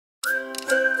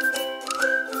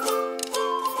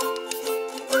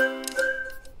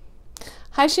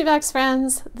Hi Shoebox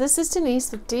friends, this is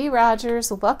Denise with D.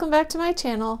 Rogers. Welcome back to my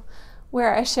channel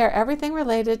where I share everything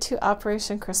related to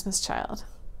Operation Christmas Child.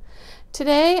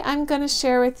 Today I'm going to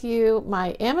share with you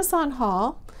my Amazon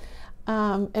haul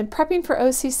and prepping for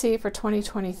OCC for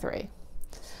 2023.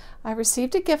 I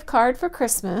received a gift card for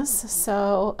Christmas,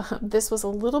 so this was a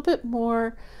little bit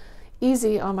more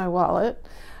easy on my wallet.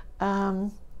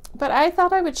 But I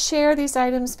thought I would share these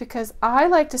items because I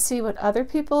like to see what other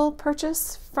people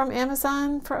purchase from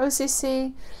Amazon for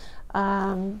OCC,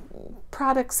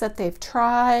 products that they've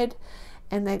tried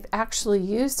and they've actually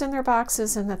used in their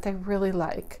boxes and that they really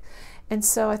like. And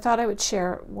so I thought I would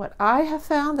share what I have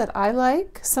found that I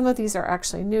like. Some of these are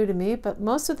actually new to me, but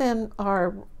most of them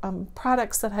are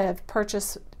products that I have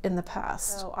purchased in the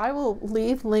past. So I will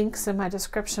leave links in my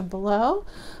description below,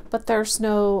 but there's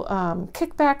no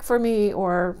kickback for me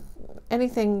or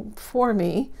anything for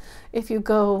me if you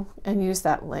go and use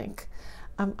that link.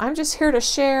 I'm just here to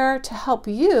share to help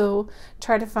you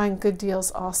try to find good deals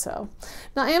also.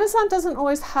 Now Amazon doesn't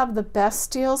always have the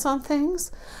best deals on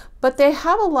things, but they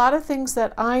have a lot of things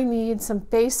that I need, some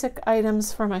basic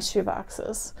items for my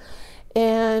shoeboxes.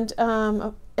 And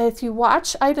if you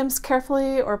watch items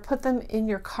carefully or put them in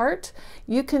your cart,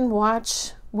 you can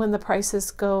watch when the prices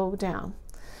go down.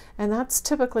 And that's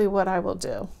typically what I will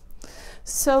do.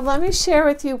 So let me share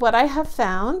with you what I have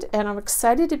found, and I'm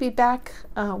excited to be back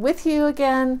with you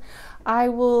again. I've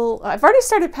already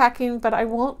started packing, but I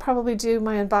won't probably do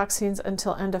my unboxings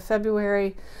until end of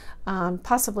February,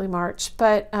 possibly March.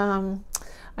 But I'm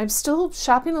still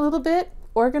shopping a little bit,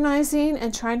 organizing,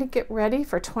 and trying to get ready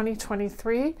for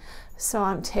 2023. So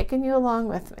I'm taking you along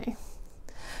with me.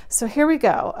 So here we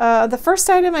go. The first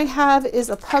item I have is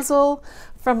a puzzle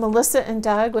from Melissa and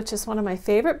Doug, which is one of my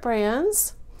favorite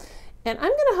brands. And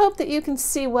I'm going to hope that you can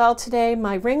see well today.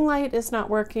 My ring light is not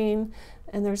working,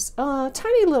 and there's a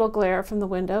tiny little glare from the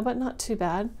window, but not too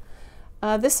bad.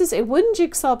 This is a wooden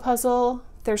jigsaw puzzle.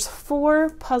 There's 4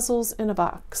 puzzles in a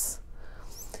box.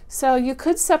 So you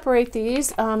could separate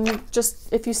these,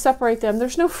 just if you separate them,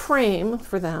 there's no frame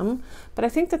for them, but I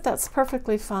think that that's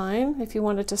perfectly fine if you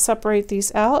wanted to separate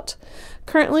these out.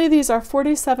 Currently these are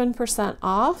 47%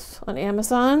 off on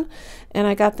Amazon, and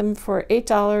I got them for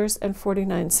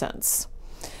 $8.49.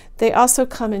 They also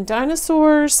come in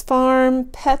dinosaurs, farm,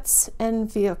 pets, and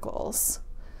vehicles.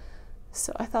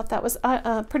 So I thought that was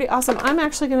pretty awesome. I'm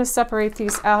actually going to separate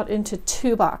these out into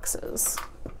 2 boxes.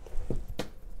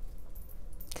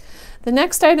 The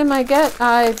next item I get,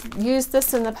 I've used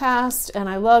this in the past and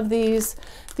I love these.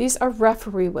 These are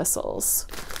referee whistles.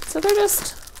 So they're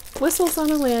just whistles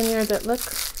on a lanyard that look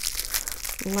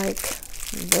like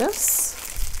this.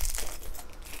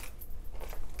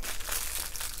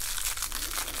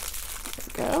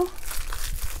 There we go.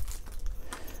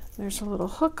 There's a little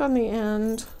hook on the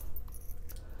end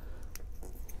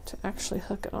to actually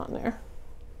hook it on there.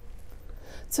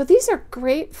 So these are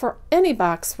great for any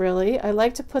box, really. I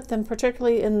like to put them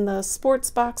particularly in the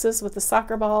sports boxes with the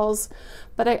soccer balls,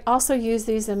 but I also use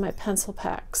these in my pencil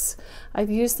packs. I've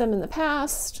used them in the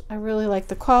past. I really like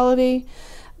the quality.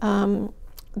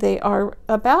 They are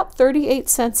about 38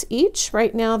 cents each.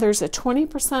 Right now there's a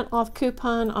 20% off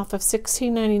coupon off of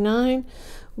 $16.99,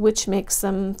 which makes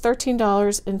them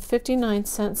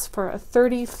 $13.59 for a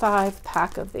 35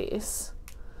 pack of these.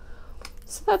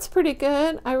 So that's pretty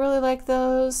good. I really like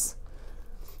those.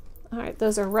 All right,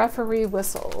 those are referee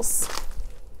whistles.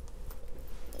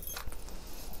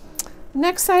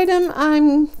 Next item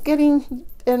I'm getting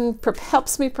and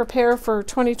helps me prepare for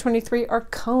 2023 are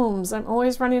combs. I'm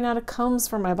always running out of combs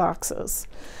for my boxes.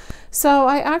 So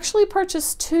I actually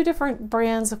purchased 2 different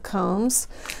brands of combs.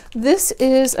 This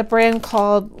is a brand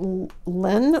called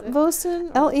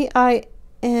Lenvosen, L-E-I-N-V-O-S-E-N.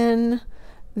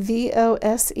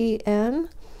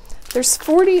 There's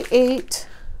 48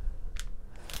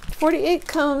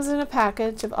 combs in a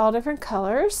package of all different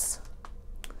colors.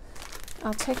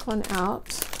 I'll take one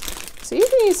out. So you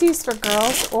can use these for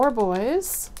girls or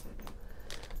boys.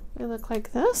 They look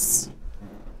like this.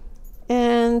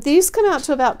 And these come out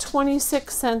to about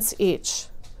 26 cents each.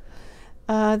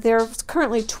 They're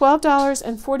currently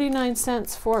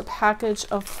 $12.49 for a package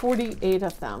of 48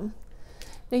 of them.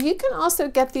 Now you can also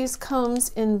get these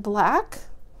combs in black.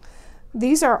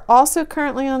 These are also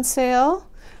currently on sale.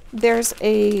 There's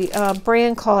a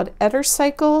brand called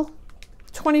Ettercycle,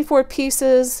 24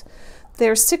 pieces.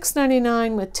 They're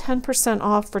 $6.99 with 10%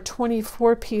 off for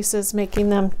 24 pieces, making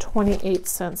them 28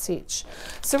 cents each.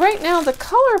 So right now the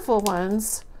colorful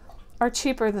ones are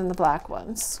cheaper than the black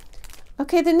ones.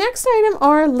 Okay, the next item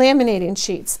are laminating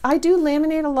sheets. I do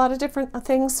laminate a lot of different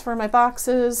things for my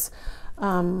boxes.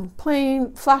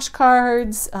 playing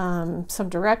flashcards, some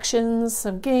directions,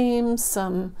 some games,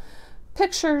 some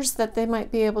pictures that they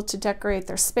might be able to decorate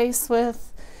their space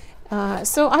with.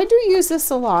 So I do use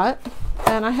this a lot,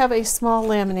 and I have a small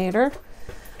laminator.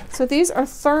 So these are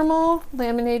thermal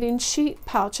laminating sheet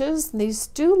pouches. These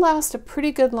do last a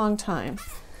pretty good long time.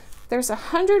 There's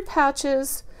 100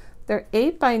 pouches. They're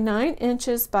 8 by 9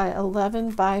 inches by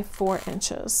 11 by 4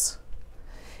 inches.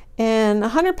 And a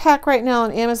 100 pack right now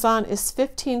on Amazon is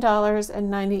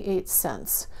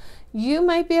 $15.98. You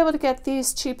might be able to get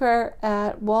these cheaper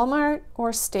at Walmart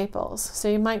or Staples, so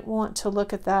you might want to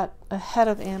look at that ahead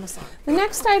of Amazon. The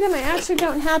next item I actually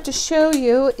don't have to show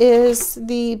you is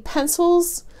the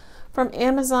pencils from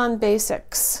Amazon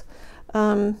Basics.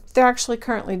 They're actually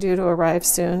currently due to arrive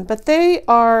soon, but they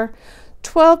are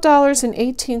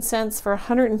 $12.18 for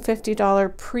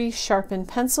 $150 pre-sharpened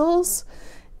pencils.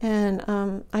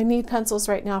 And I need pencils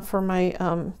right now for my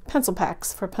pencil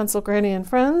packs for Pencil Granny and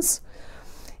Friends.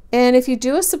 And if you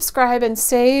do a subscribe and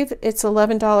save, it's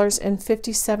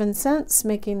 $11.57,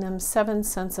 making them 7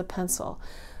 cents a pencil.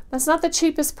 That's not the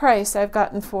cheapest price I've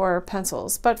gotten for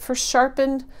pencils, but for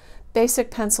sharpened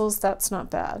basic pencils, that's not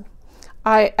bad.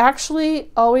 I actually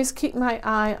always keep my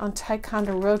eye on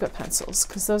Ticonderoga pencils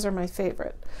because those are my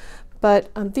favorite. But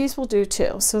these will do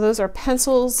too. So those are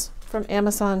pencils from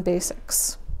Amazon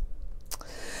Basics.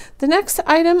 The next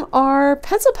item are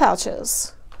pencil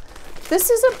pouches. This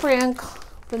is a brand,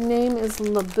 the name is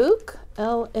Labuk,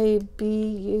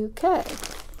 L-A-B-U-K.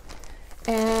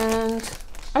 And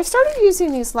I started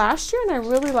using these last year and I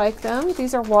really like them.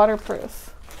 These are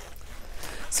waterproof.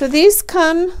 So these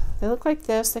come, they look like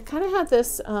this. They kind of have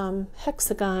this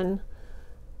hexagon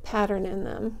pattern in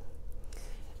them.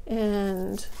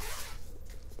 And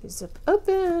they zip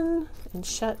open and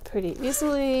shut pretty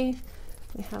easily.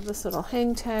 They have this little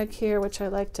hang tag here, which I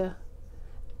like to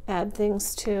add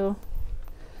things to.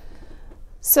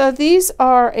 So these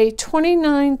are a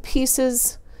 29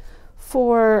 pieces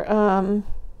for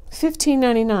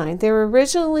 $15.99. They were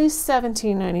originally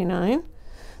 $17.99.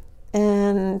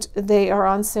 And they are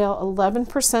on sale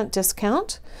 11%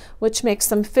 discount, which makes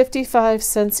them 55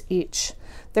 cents each.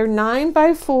 They're 9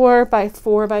 by 4 by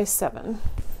 4 by 7.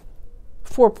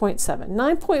 4.7.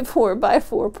 9.4 by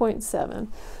 4.7.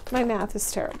 My math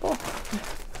is terrible.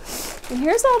 And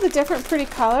here's all the different pretty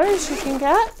colors you can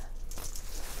get.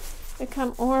 They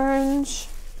come orange,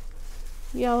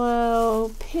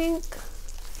 yellow, pink,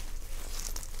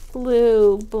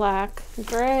 blue, black,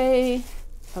 gray,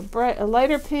 a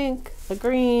lighter pink, a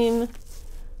green.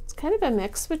 It's kind of a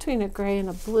mix between a gray and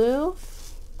a blue,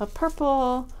 a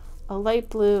purple, a light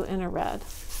blue, and a red.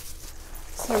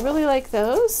 So I really like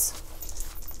those.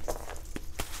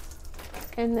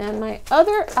 And then my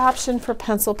other option for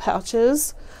pencil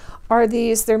pouches are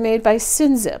these. They're made by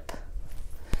Sinzip.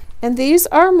 And these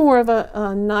are more of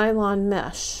a nylon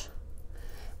mesh.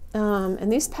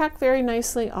 And these pack very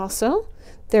nicely also.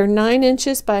 They're 9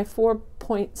 inches by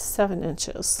 4.7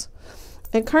 inches.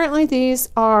 And currently these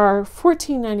are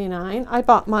 $14.99. I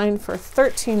bought mine for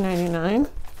 $13.99,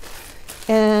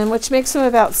 and which makes them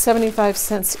about 75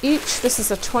 cents each. This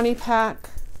is a 20 pack.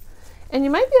 And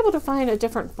you might be able to find a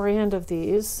different brand of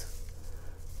these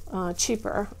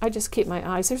cheaper. I just keep my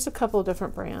eyes. There's a couple of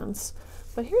different brands.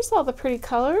 But here's all the pretty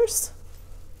colors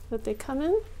that they come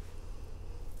in.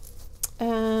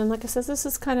 And like I said, this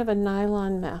is kind of a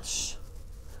nylon mesh.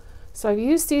 So I've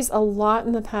used these a lot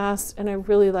in the past, and I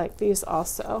really like these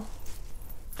also.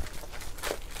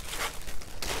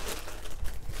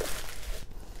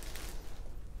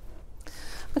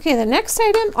 Okay, the next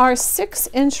item are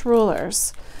 6-inch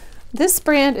rulers. This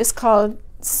brand is called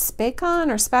Spakon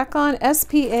or Spakon,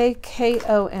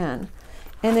 S-P-A-K-O-N.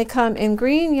 And they come in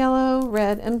green, yellow,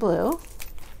 red, and blue.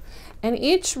 And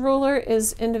each ruler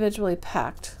is individually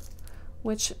packed,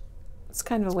 which it's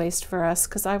kind of a waste for us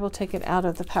because I will take it out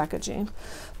of the packaging.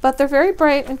 But they're very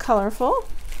bright and colorful.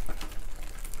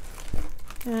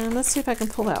 And let's see if I can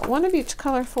pull out one of each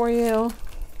color for you.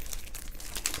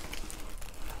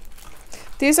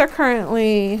 These are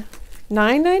currently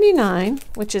 $9.99,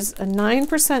 which is a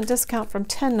 9% discount from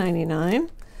 $10.99.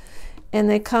 And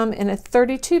they come in a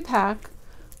 32 pack,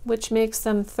 which makes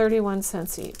them 31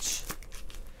 cents each.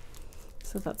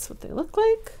 So that's what they look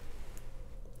like.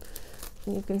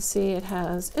 And you can see it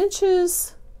has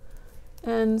inches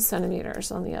and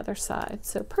centimeters on the other side.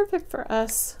 So perfect for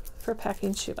us for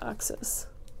packing shoe boxes.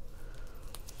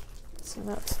 So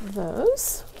that's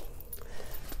those.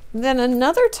 Then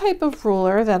another type of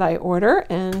ruler that I order,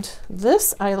 and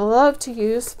this I love to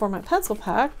use for my pencil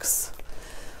packs.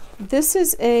 This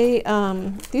is a,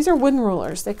 these are wooden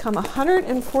rulers. They come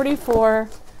 144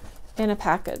 in a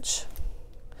package.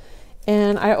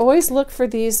 And I always look for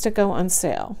these to go on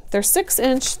sale. They're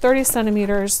 6-inch, 30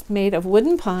 centimeters, made of wood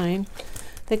and pine.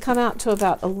 They come out to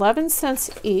about 11 cents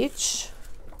each.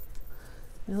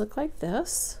 They look like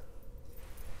this.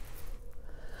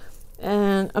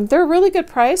 And they're a really good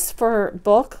price for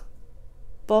bulk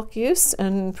use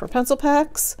and for pencil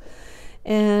packs.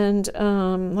 And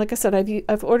like I said,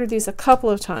 I've ordered these a couple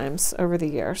of times over the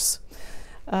years.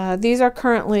 These are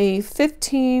currently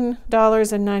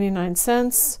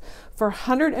 $15.99 for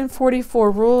 144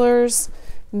 rulers,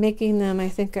 making them, I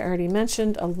think I already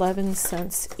mentioned, 11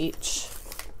 cents each.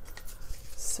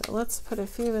 So let's put a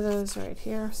few of those right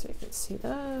here so you can see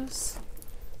those.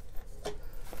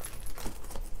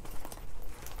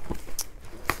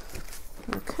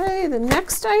 Okay, the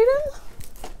next item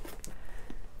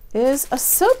is a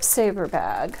soap saver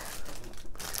bag.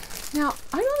 Now,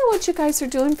 I don't know what you guys are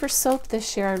doing for soap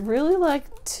this year. I'd really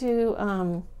like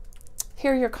to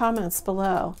hear your comments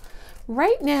below.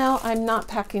 Right now, I'm not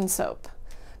packing soap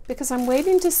because I'm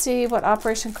waiting to see what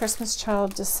Operation Christmas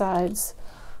Child decides.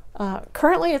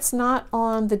 Currently, it's not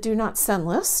on the do not send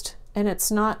list, and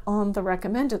it's not on the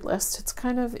recommended list. It's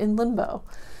kind of in limbo.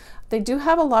 They do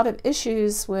have a lot of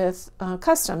issues with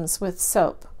customs with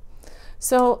soap.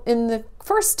 So in the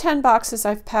first 10 boxes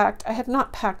I've packed, I have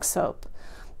not packed soap,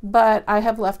 but I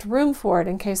have left room for it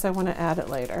in case I want to add it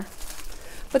later.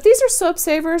 But these are soap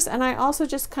savers, and I also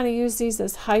just kind of use these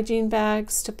as hygiene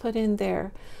bags to put in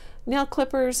there nail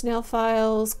clippers, nail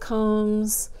files,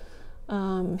 combs,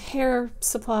 hair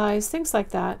supplies, things like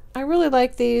that. I really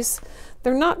like these.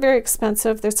 They're not very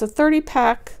expensive. There's a 30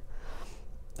 pack.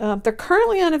 They're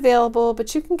currently unavailable,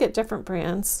 but you can get different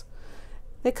brands.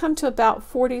 They come to about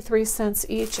 43 cents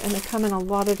each, and they come in a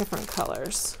lot of different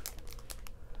colors.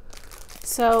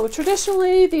 So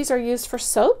traditionally, these are used for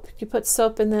soap. You put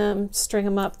soap in them, string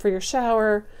them up for your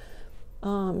shower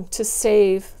to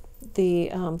save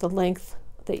the length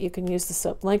that you can use the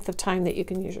soap, length of time that you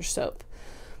can use your soap.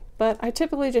 But I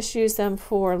typically just use them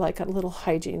for like a little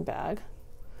hygiene bag.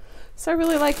 So I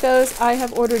really like those. I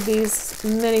have ordered these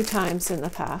many times in the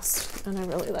past, and I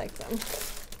really like them.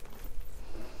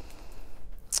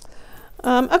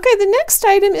 Okay, the next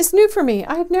item is new for me.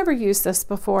 I have never used this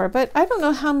before, but I don't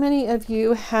know how many of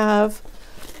you have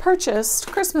purchased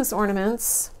Christmas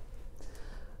ornaments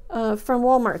from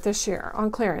Walmart this year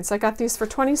on clearance. I got these for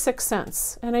 26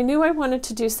 cents, and I knew I wanted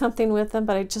to do something with them,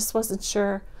 but I just wasn't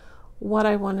sure what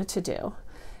I wanted to do.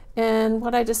 And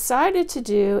what I decided to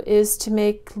do is to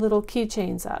make little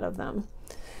keychains out of them.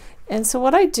 And so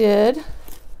what I did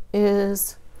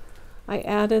is I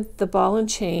added the ball and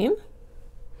chain.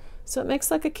 So it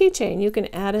makes like a keychain. You can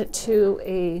add it to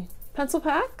a pencil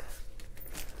pack,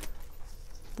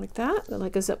 like that,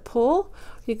 like a zip pull.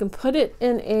 You can put it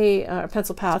in a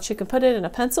pencil pouch. You can put it in a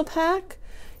pencil pack.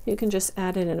 You can just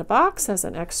add it in a box as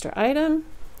an extra item.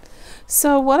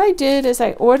 So what I did is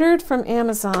I ordered from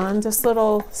Amazon this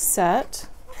little set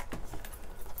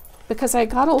because I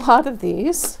got a lot of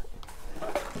these,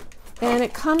 and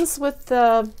it comes with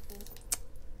the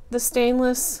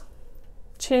stainless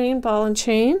chain, ball and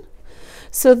chain.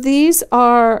 So these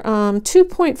are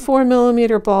 2.4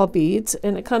 millimeter ball beads,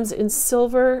 and it comes in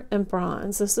silver and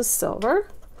bronze. This is silver.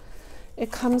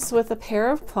 It comes with a pair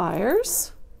of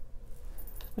pliers,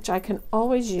 which I can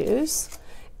always use,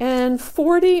 and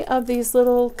 40 of these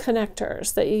little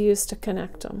connectors that you use to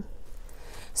connect them.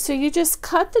 So you just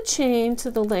cut the chain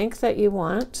to the length that you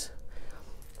want,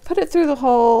 put it through the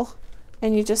hole,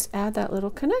 and you just add that little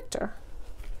connector.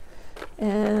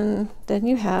 And then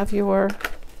you have your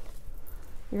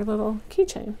little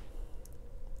keychain.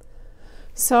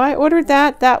 So I ordered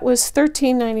that. That was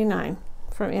 $13.99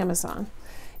 from Amazon.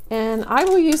 And I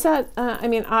will use that,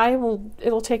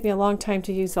 it'll take me a long time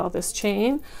to use all this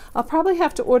chain. I'll probably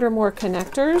have to order more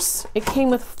connectors. It came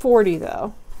with 40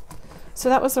 though. So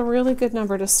that was a really good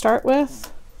number to start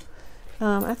with.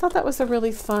 I thought that was a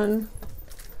really fun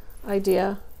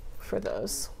idea for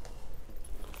those.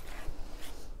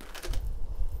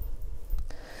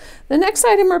 The next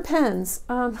item are pens.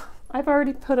 I've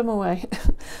already put them away,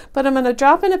 but I'm going to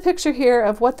drop in a picture here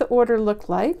of what the order looked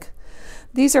like.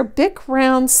 These are Bic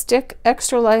Round Stick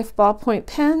Extra Life ballpoint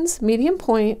pens, medium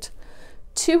point,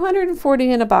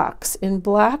 240 in a box in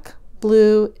black,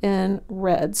 blue, and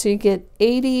red. So you get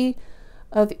 80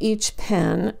 of each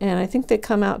pen, and I think they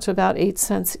come out to about 8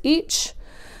 cents each.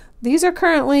 These are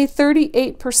currently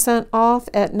 38% off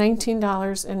at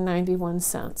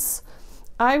 $19.91.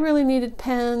 I really needed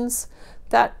pens.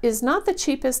 That is not the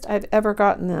cheapest I've ever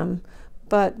gotten them,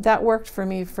 but that worked for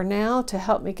me for now to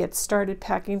help me get started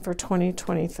packing for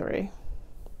 2023.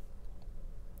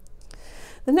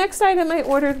 The next item I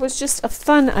ordered was just a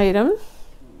fun item.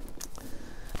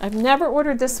 I've never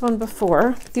ordered this one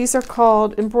before. These are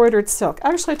called embroidered silk.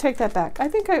 Actually, I take that back. I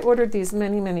think I ordered these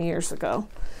many, many years ago.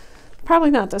 Probably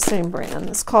not the same brand.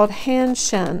 It's called Han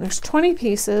Shen. There's 20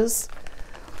 pieces,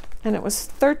 and it was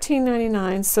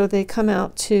 $13.99, so they come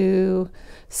out to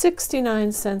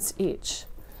 69 cents each.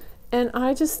 And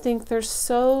I just think they're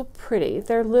so pretty.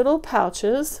 They're little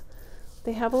pouches.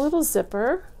 They have a little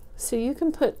zipper, so you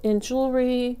can put in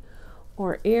jewelry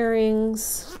or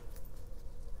earrings.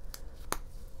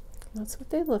 That's what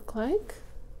they look like.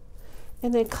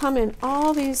 And they come in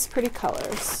all these pretty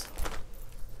colors.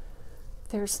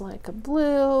 There's like a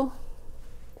blue,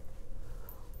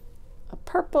 a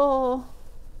purple,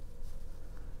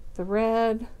 the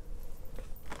red.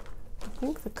 I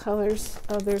think the colors,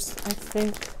 oh, there's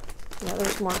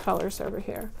more colors over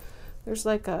here. There's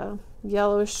like a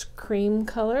yellowish cream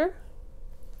color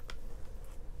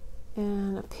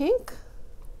and a pink,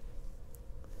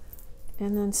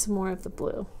 and then some more of the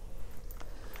blue.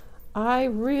 I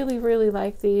really, really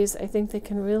like these. I think they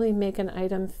can really make an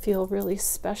item feel really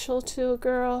special to a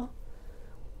girl.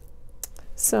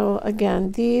 So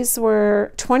again, these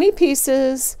were 20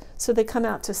 pieces, so they come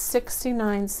out to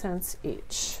 69 cents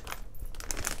each.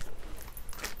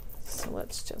 So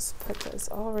let's just put those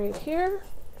all right here.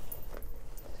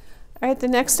 All right, the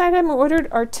next item I ordered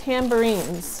are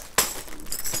tambourines.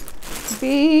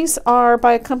 These are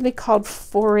by a company called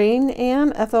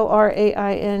Forainam, F-O-R-A-I-N-E-A-M.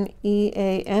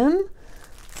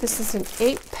 This is an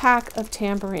 8-pack of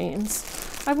tambourines.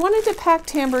 I wanted to pack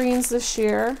tambourines this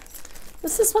year.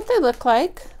 This is what they look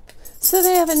like. So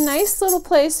they have a nice little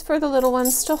place for the little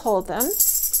ones to hold them.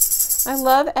 I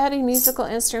love adding musical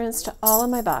instruments to all of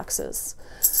my boxes.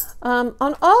 On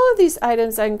all of these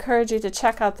items, I encourage you to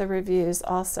check out the reviews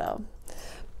also.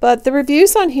 But the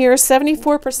reviews on here,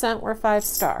 74% were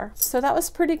 5-star. So that was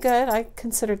pretty good. I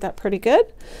considered that pretty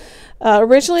good.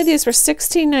 Originally, these were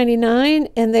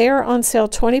 $16.99, and they are on sale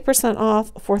 20%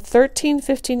 off for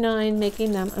 $13.59,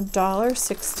 making them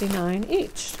 $1.69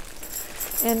 each.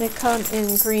 And they come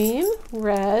in green,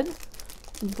 red,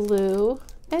 blue,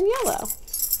 and yellow.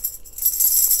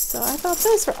 So I thought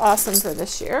those were awesome for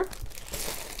this year.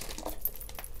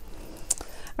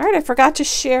 All right, I forgot to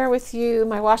share with you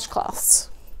my washcloths.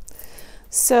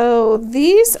 So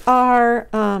these are,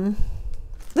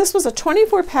 this was a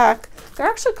 24-pack. They're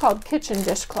actually called kitchen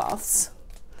dishcloths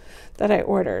that I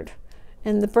ordered.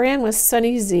 And the brand was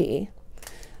Sunny Z.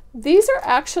 These are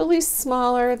actually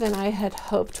smaller than I had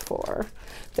hoped for.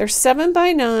 They're 7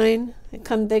 by 9.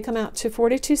 They come out to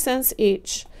 42 cents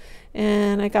each.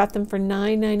 And I got them for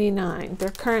 $9.99. They're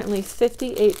currently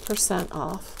 58%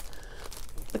 off.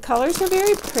 The colors are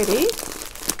very pretty,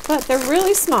 but they're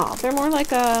really small. They're more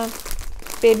like a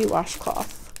baby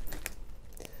washcloth.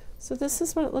 So this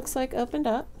is what it looks like opened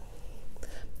up.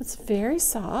 It's very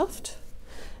soft,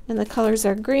 and the colors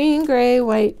are green, gray,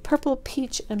 white, purple,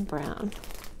 peach, and brown.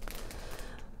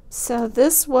 So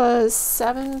this was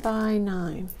 7 by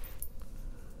 9,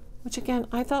 which again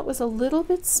I thought was a little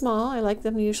bit small. I like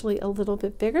them usually a little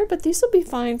bit bigger, but these will be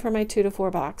fine for my 2 to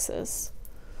 4 boxes.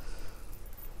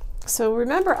 So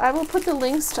remember, I will put the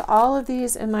links to all of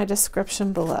these in my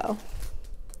description below.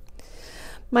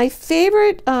 My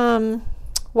favorite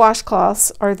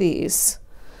washcloths are these.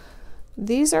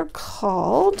 These are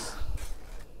called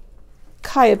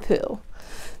Kayapoo.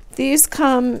 These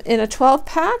come in a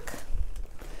 12-pack.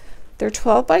 They're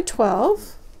 12 by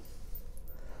 12.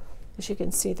 As you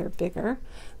can see, they're bigger.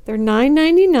 They're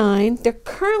 $9.99. They're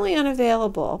currently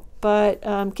unavailable, but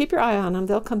keep your eye on them.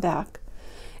 They'll come back.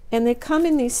 And they come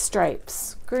in these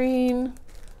stripes, green,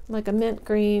 like a mint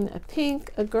green, a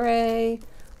pink, a gray,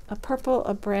 a purple,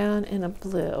 a brown, and a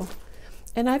blue.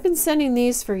 And I've been sending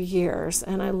these for years,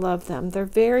 and I love them. They're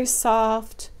very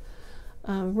soft,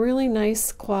 really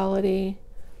nice quality.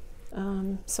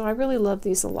 So I really love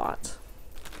these a lot.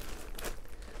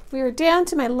 We are down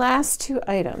to my last 2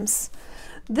 items.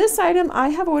 This item I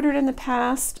have ordered in the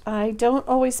past. I don't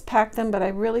always pack them, but I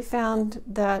really found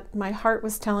that my heart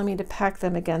was telling me to pack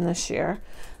them again this year.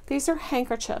 These are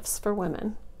handkerchiefs for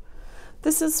women.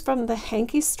 This is from the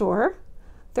Hanky store.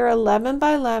 They're 11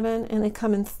 by 11, and they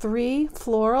come in 3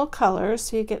 floral colors,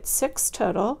 so you get 6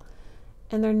 total,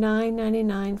 and they're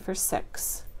 $9.99 for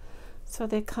 6. So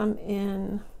they come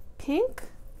in pink,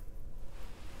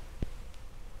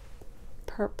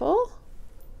 purple,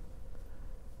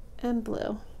 and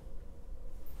blue.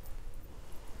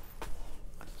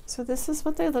 So this is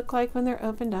what they look like when they're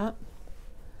opened up.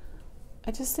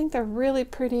 I just think they're really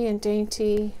pretty and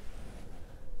dainty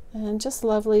and just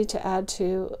lovely to add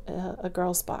to a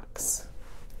girl's box.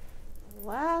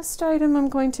 Last item I'm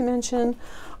going to mention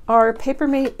are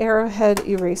Papermate Arrowhead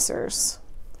erasers.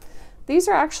 These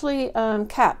are actually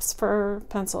caps for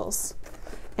pencils.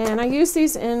 And I use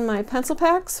these in my pencil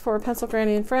packs for Pencil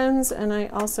Granny and Friends, and I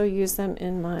also use them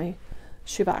in my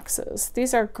shoe boxes.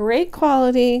 These are great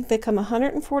quality. They come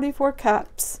 144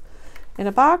 caps in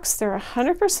a box. They're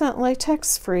 100%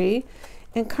 latex free,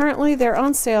 and currently they're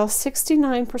on sale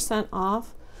 69%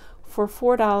 off for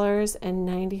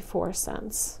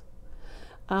 $4.94.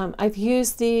 I've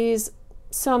used these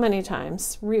so many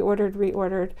times,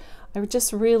 reordered. I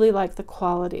just really like the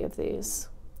quality of these,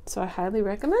 so I highly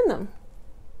recommend them.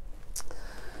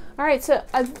 All right, so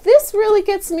this really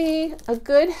gets me a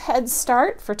good head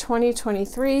start for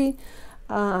 2023.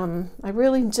 I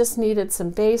really just needed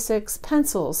some basics: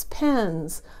 pencils,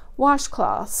 pens,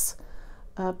 washcloths,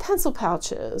 pencil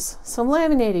pouches, some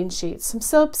laminating sheets, some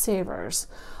soap savers,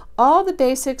 all the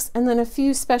basics, and then a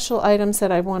few special items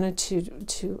that I wanted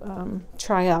to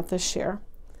try out this year.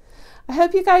 I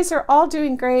hope you guys are all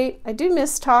doing great. I do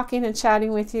miss talking and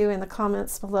chatting with you in the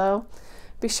comments below.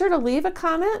 Be sure to leave a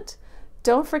comment.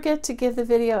 Don't forget to give the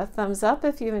video a thumbs up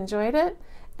if you enjoyed it,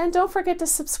 and don't forget to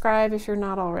subscribe if you're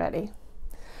not already.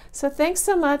 So thanks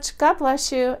so much. God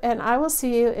bless you, and I will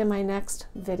see you in my next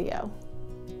video.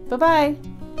 Bye-bye.